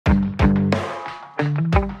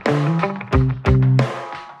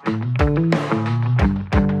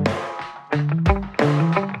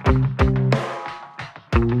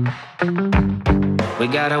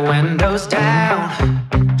got our windows down,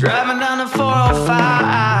 driving down the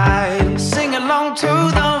 405, sing along to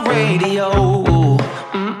the radio.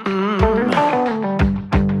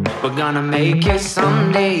 We're gonna make it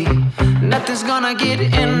someday, nothing's gonna get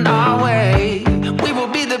in our way. We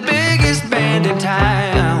will be the biggest band in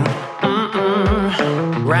town.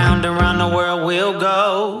 Round and round the world we'll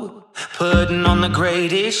go, putting on the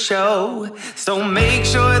greatest show. So make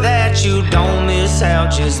sure that you don't miss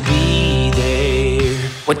out, just be there.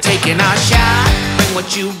 We're taking our shot, bring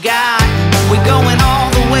what you got. We're going all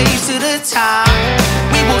the way to the top.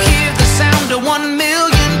 We will hear the sound of 1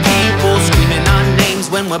 million people screaming our names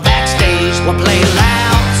when we're backstage. We'll play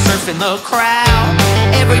loud, surfing the crowd.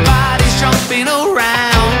 Everybody's jumping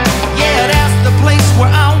around. Yeah, that's the place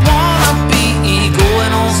where I wanna be.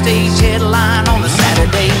 Going on stage, headline on a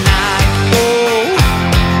Saturday night. Oh,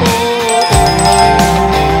 oh,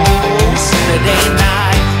 oh, Saturday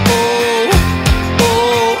night. Oh,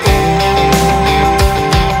 oh, oh.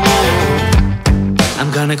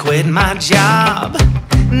 I'm gonna quit my job,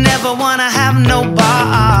 never wanna have no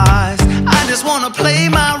boss. I just wanna play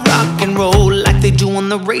my rock and roll like they do on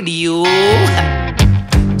the radio.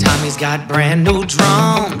 Tommy's got brand new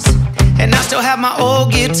drums, and I still have my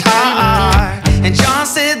old guitar. And John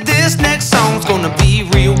said this next song's gonna be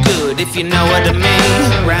real good, if you know what I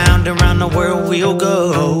mean. Round and round the world we'll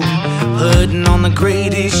go, putting on the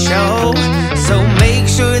greatest show. So make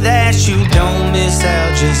sure that you don't miss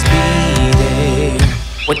out, just be there.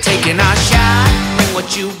 We're taking our shot, bring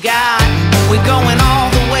what you got. We're going all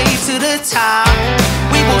the way to the top.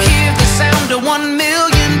 We will hear the sound of 1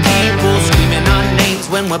 million people screaming our names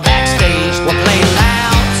when we're backstage. We'll play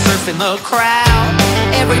loud, surfing the crowd.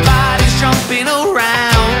 Everybody's jumping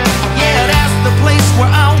around. Yeah, that's the place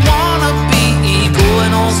where I wanna be.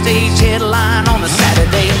 Going on stage, headline on a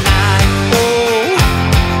Saturday night. Oh,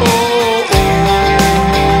 oh,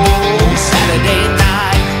 oh, Saturday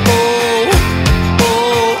night. Oh,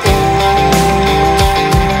 oh, oh.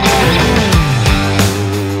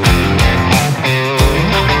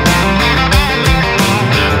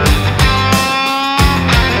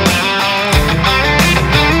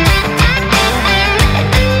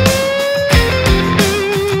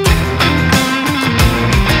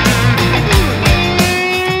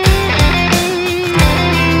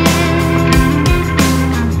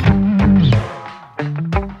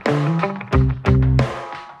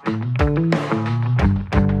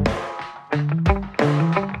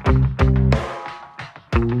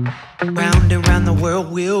 Round and round the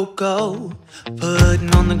world we'll go,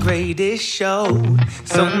 putting on the greatest show.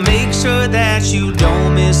 So make sure that you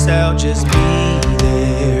don't miss out, just be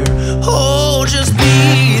there. Oh, just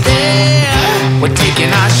be there. We're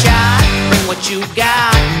taking our shot, bring what you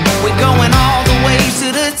got. We're going all the way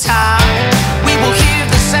to the top. We will hear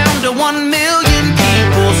the sound of 1 million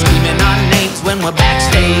people screaming our names when we're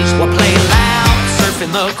backstage. We'll play loud,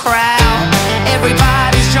 surfing the crowd.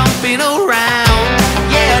 Everybody's jumping around.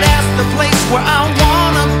 Yeah, that's the place where I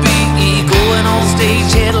wanna be. Going on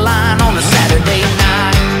stage, headline on a Saturday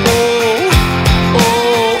night. Oh,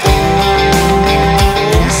 oh, oh,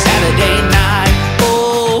 Saturday night.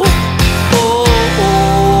 Oh, oh,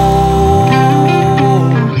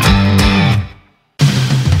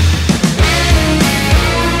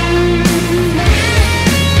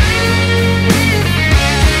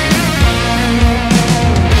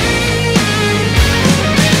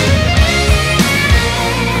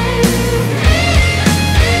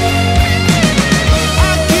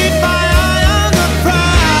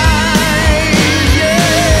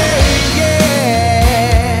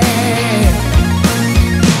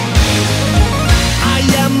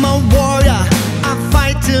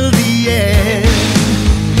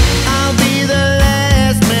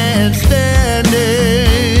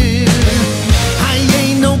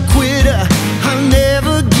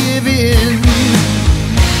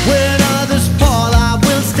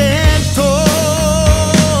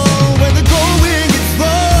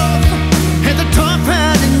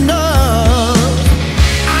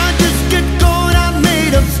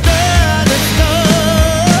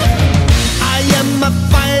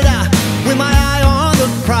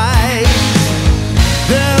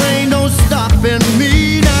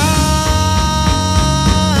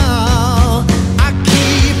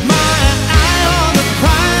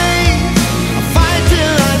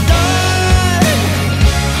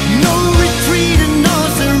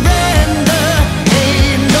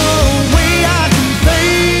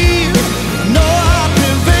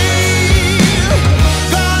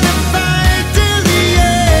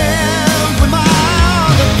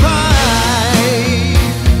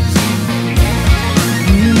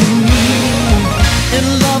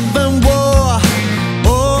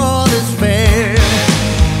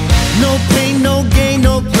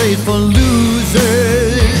 place for losers.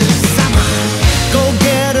 Go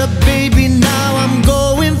get a baby, now I'm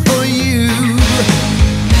going for you.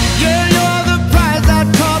 Yeah, you're the prize that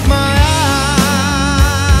caught my eye.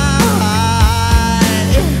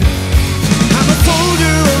 I'm a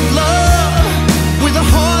soldier of love with a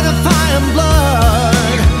heart of fire and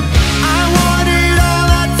blood. I want it all,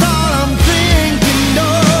 that's all I'm thinking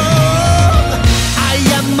of. I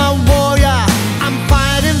am a warrior, I'm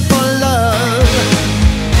fighting for love.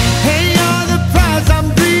 Hey,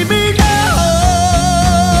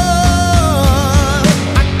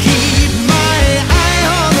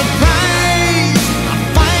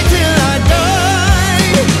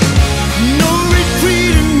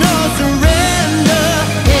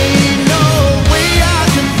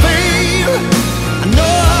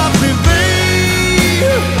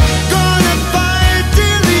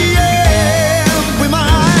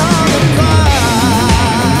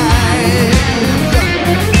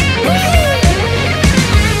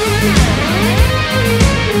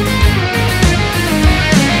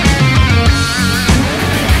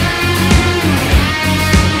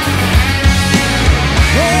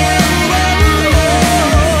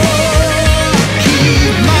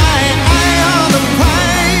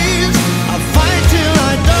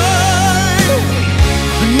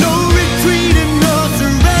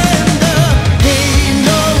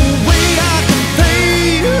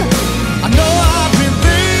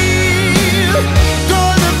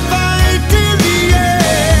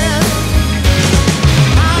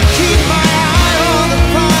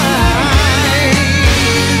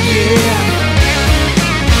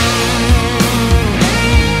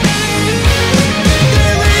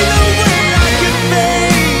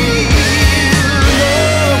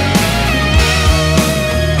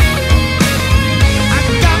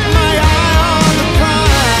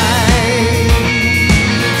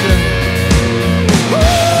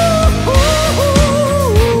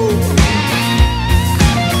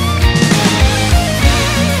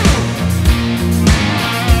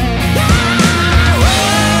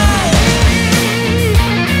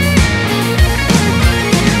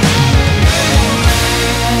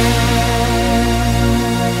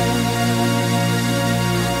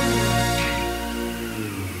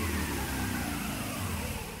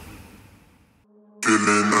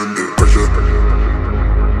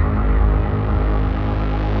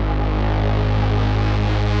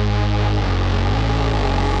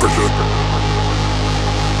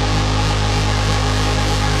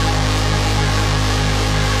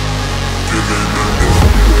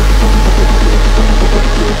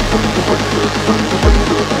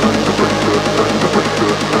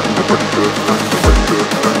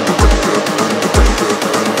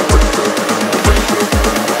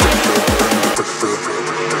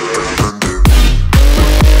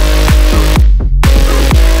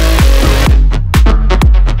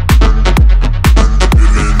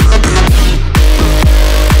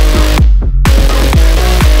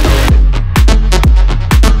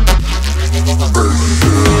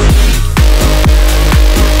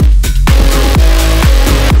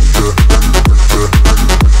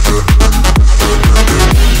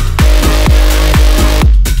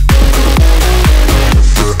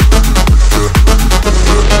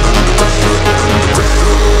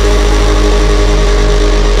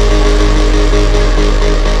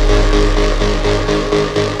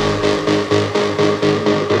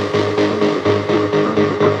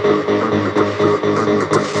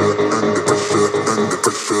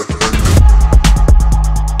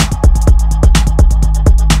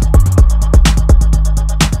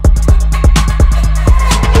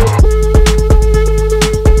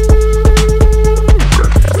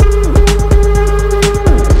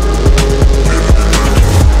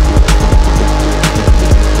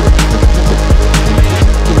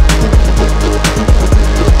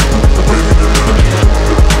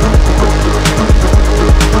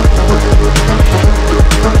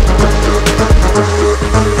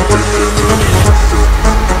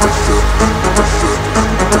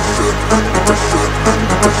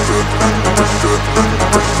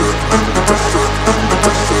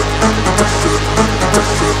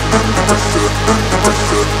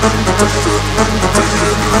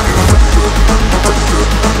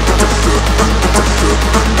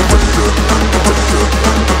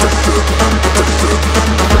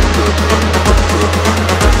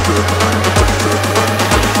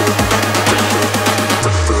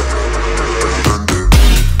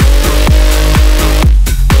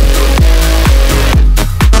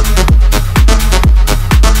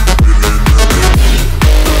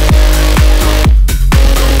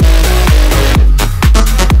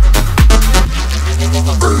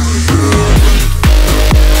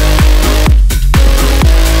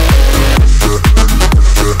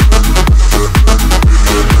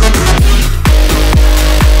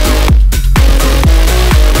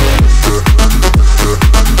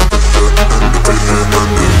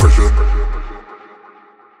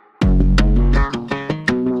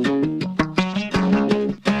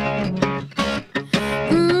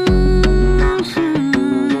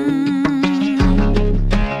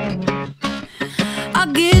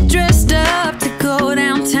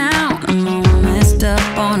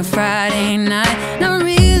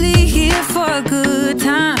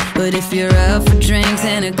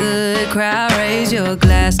 a good crowd, raise your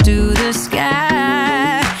glass to the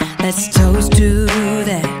sky. Let's toast to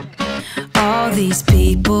that. All these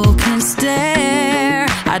people can stare.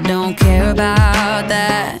 I don't care about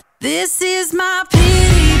that. This is my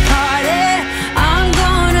pity party. I'm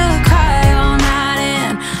gonna cry all night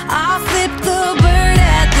and I'll flip the bird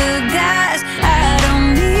at the guys. I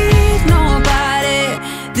don't need nobody.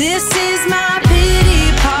 This is my pity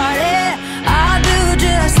party. I'll do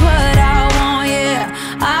just what I want, yeah.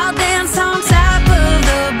 I'll dance on top of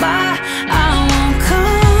the bar. I won't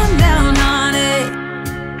come down on it.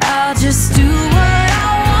 I'll just do what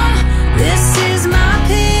I want. This is my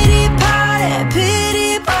pity party,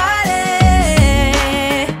 pity party.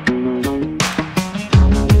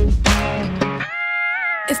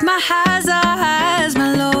 If my highs are highs, my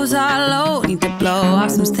lows are low, need to blow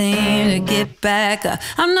off some steam to get back up.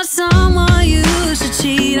 I'm not someone you should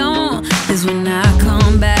cheat on, 'cause when I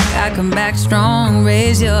come back strong.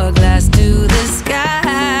 Raise your glass to the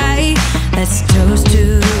sky. Let's toast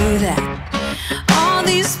to that. All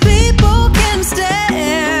these people can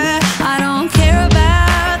stare. I don't care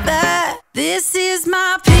about that. This is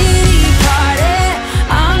my pity party.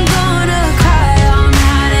 I'm gonna cry all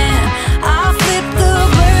night and I'll flip the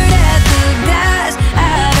bird at the guys.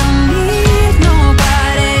 I don't need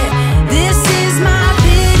nobody. This is my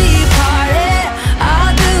pity party.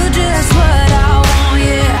 I'll do just what I want,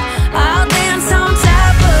 yeah. I'll dance on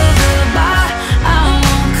top of the bar. I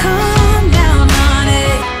won't come down on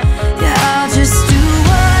it. Yeah, I'll just do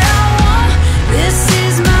what I want. This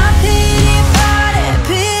is my pity party,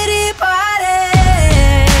 pity party.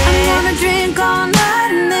 I'm gonna drink all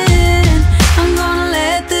night and then I'm gonna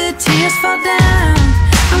let the tears fall down.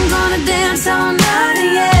 I'm gonna dance all night,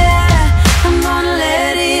 yeah. I'm gonna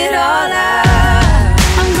let it all out.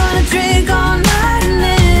 I'm gonna drink all night and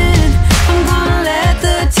then I'm gonna let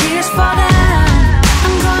the tears fall down.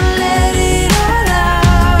 I'm gonna let it all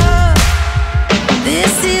out.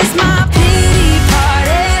 This is my pity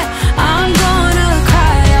party. I'm gonna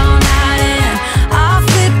cry all night and I'll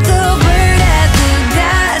flip the bird at the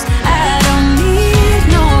guys. I don't need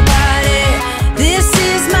nobody. This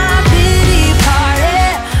is my pity party.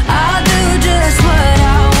 I'll do just what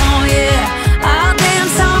I want, yeah. I'll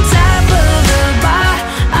dance on top of the bar.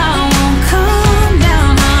 I won't come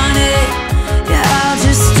down on it. Yeah, I'll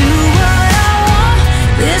just do what I want.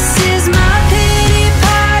 This is my pity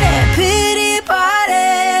party, pity party.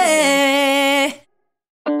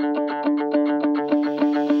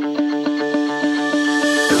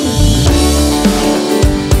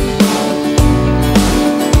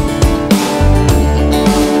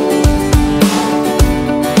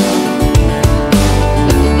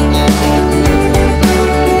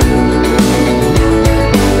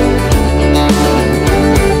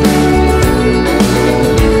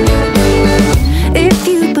 If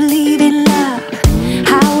you believe in love,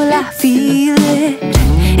 how will I feel it?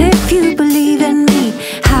 If you believe in me,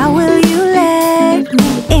 how will you let me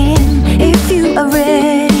in? If you are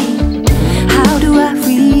ready, how do I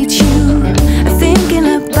reach you? Thinking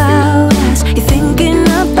about us, you're thinking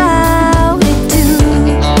about it too.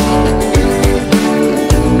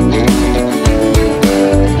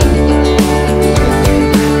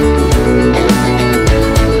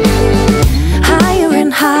 Higher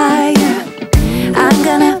and higher, I'm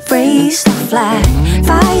gonna raise the flag.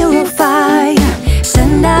 Fire or fire,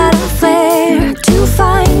 send out a flare to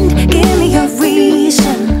find. Give me a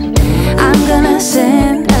reason. I'm gonna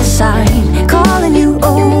send a sign, calling you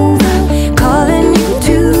over, calling you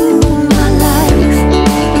to my life.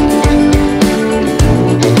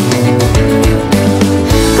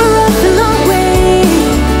 For up and away,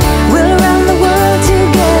 we'll run the world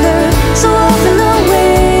together. So off and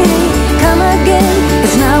away, come again.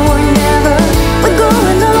 It's now or never. We're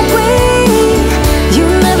going away. You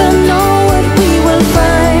never know what we will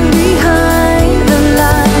find behind the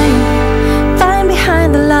line. Find behind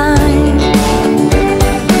the line.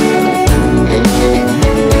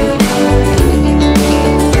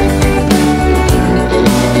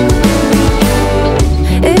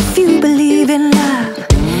 If you believe in love,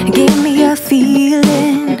 give me a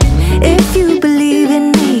feeling. If you believe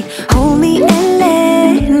in me, hold me and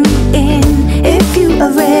let me in. If you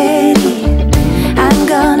are ready, I'm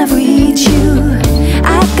gonna reach you.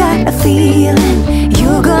 I got a feeling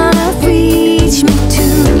you're gonna reach me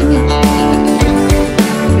too.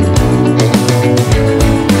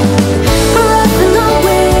 For up and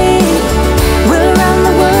away, we'll run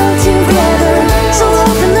the world together. So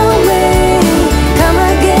up and away, come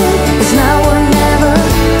again. It's now or never.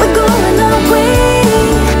 We're going away.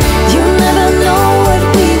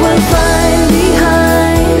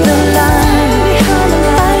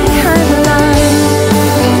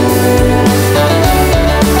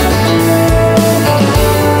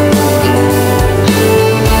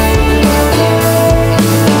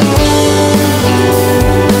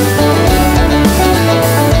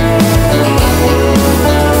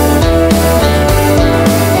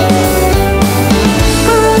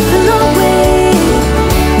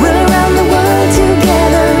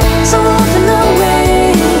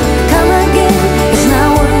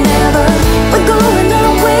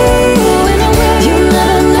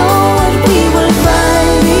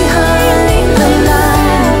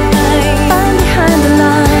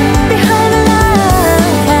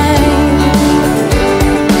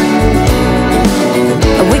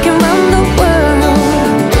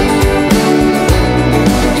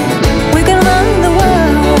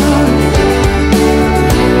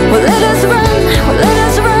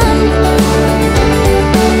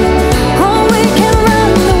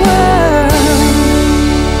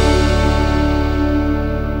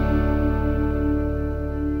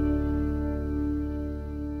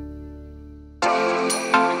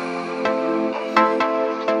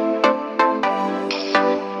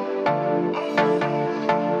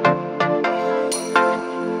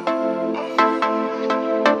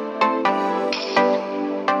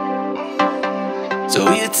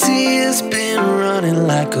 years been running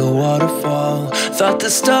like a waterfall. Thought the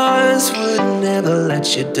stars would never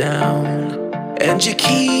let you down. And you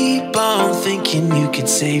keep on thinking you could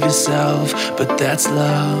save yourself, but that's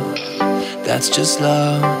love, that's just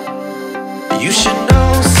love. You should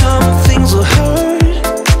know some things will hurt,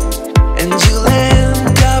 and you'll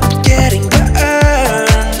end up getting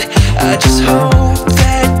burned. I just hope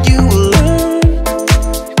that you will learn.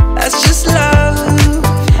 That's just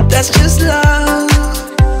love, that's just love.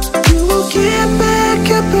 You will get back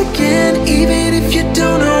up again, even if you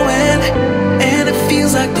don't know when. And it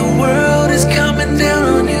feels like the world is coming down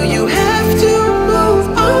on you. You have to move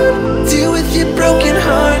on, deal with your broken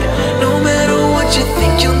heart. No matter what you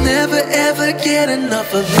think, you'll never ever get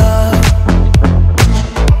enough of love.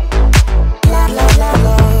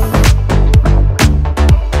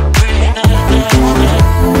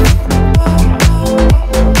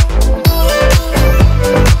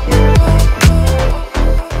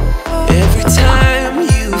 Every time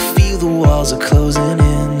you feel the walls are closing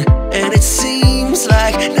in, and it seems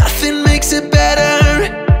like nothing makes it better,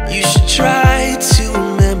 you should try to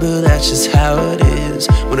remember that's just how it is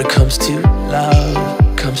when it comes to love,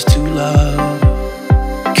 comes to love.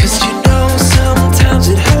 'Cause you know sometimes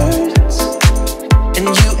it hurts, and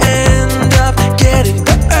you end up getting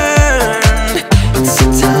burned. But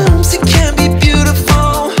sometimes it can be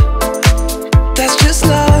beautiful. That's just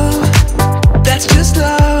love, that's just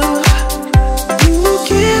love. You will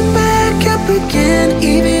get back up again,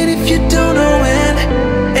 even if you don't know when.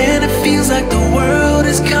 And it feels like the world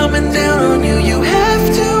is coming down on you. You have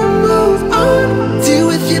to move on, deal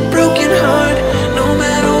with your broken heart. No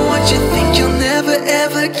matter what you think, you'll never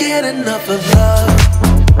ever get enough of love.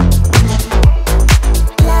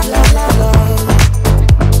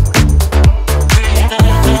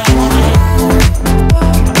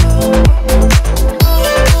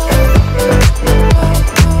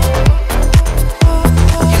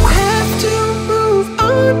 You have to move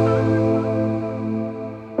on,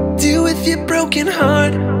 deal with your broken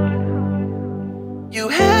heart. You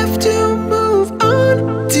have to move on,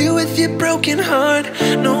 deal with your broken heart.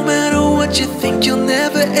 No matter what you think, you'll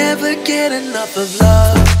never ever get enough of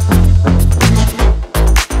love.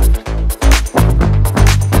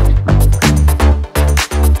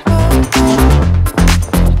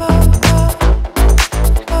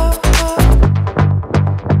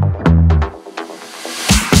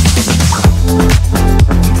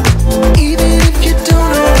 Even if you don't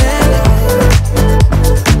know when.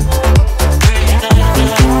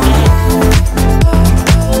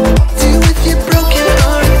 Deal with your broken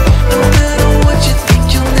heart. No matter what you think,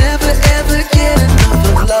 you'll never ever get enough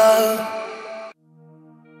of love.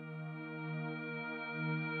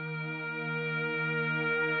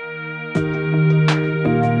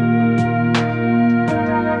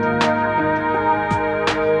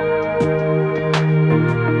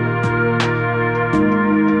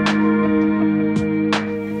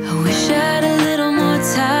 I wish I had a little more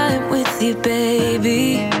time with you, baby.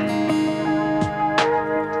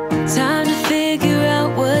 Time to figure out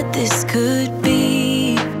what this could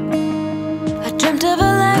be. I dreamt of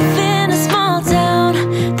a life in a small town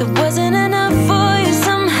that wasn't enough for you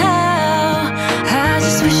somehow. I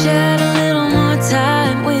just wish I had a little more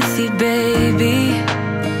time with you, baby.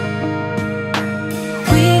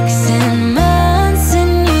 Weeks and months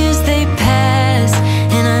and years they passed,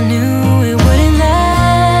 and I knew it wouldn't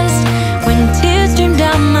last. When tears streamed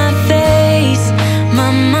down my face,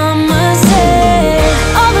 my mama said,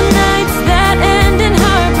 all the nights that end in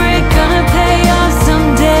heartbreak gonna pay off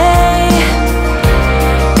someday.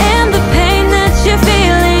 And the pain that you're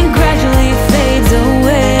feeling gradually fades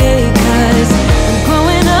away. 'Cause I'm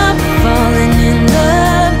growing up, falling in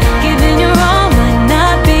love. Giving your all might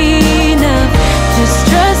not be enough. Just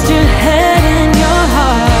trust your head